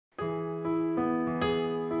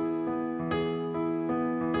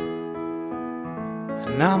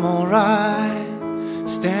and I'm alright,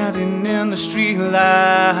 standing in the street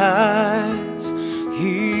lights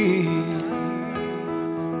here.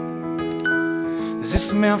 Is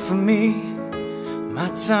this meant for me? My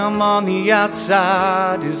time on the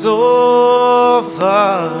outside is over.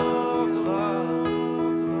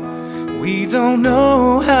 We don't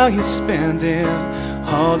know how you're spending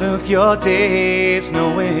all of your days,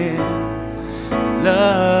 knowing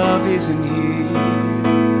love isn't here.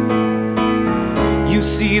 You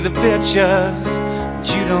see the pictures, but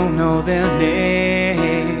you don't know their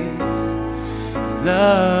names.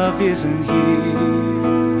 Love isn't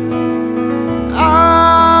here.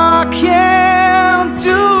 I can't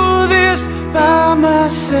do this by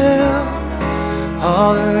myself.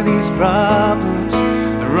 All of these problems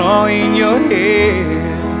are all in your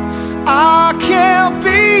head. I can't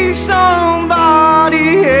be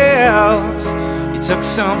somebody else. You took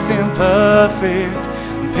something perfect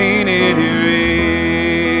and painted it red.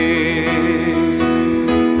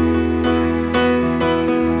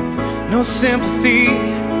 No sympathy,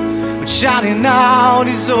 but shouting out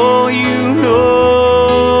is all you know.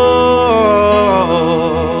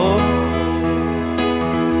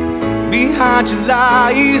 Behind your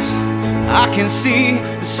lies, I can see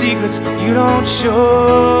the secrets you don't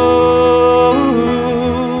show.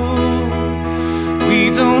 We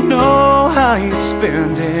don't know how you're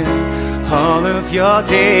spending all of your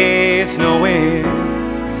days, knowing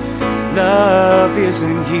love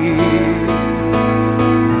isn't here.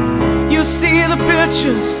 You see the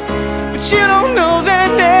pictures, but you don't know their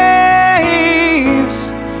names,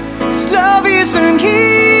 'cause love isn't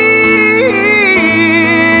here.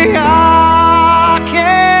 I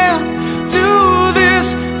can't do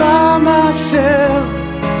this by myself.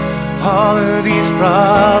 All of these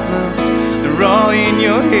problems, they're all in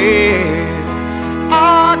your head.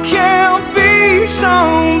 I can't be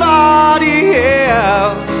somebody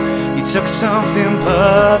else. You took something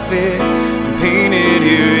perfect and painted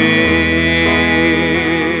it red.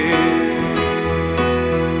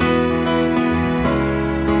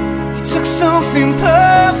 You took something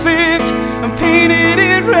perfect and painted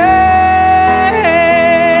it red.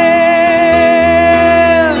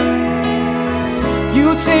 You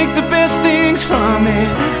take the best things from me,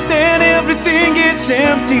 then everything gets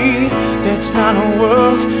empty. That's not a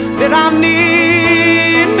world that I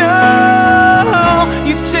need, no.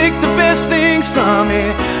 You take the best things from me,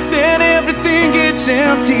 then everything gets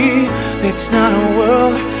empty. That's not a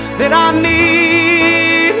world that I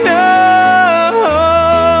need, no.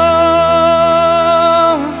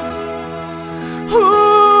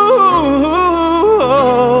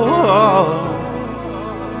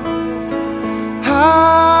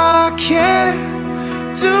 I can't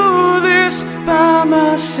do this by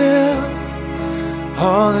myself.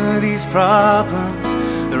 All of these problems,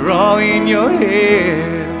 they're all in your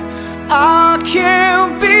head. I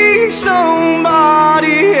can't be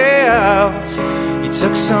somebody else. You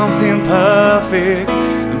took something perfect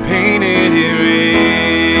and painted it red.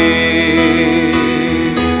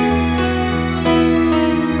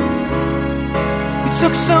 You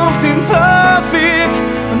took something perfect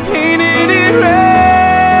and painted it red.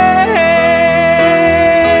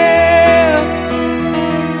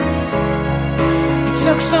 You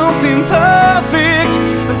took something perfect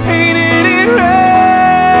and painted it red.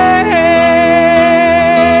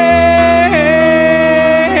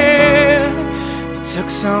 You took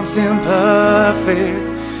something perfect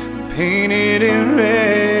and painted it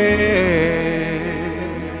red.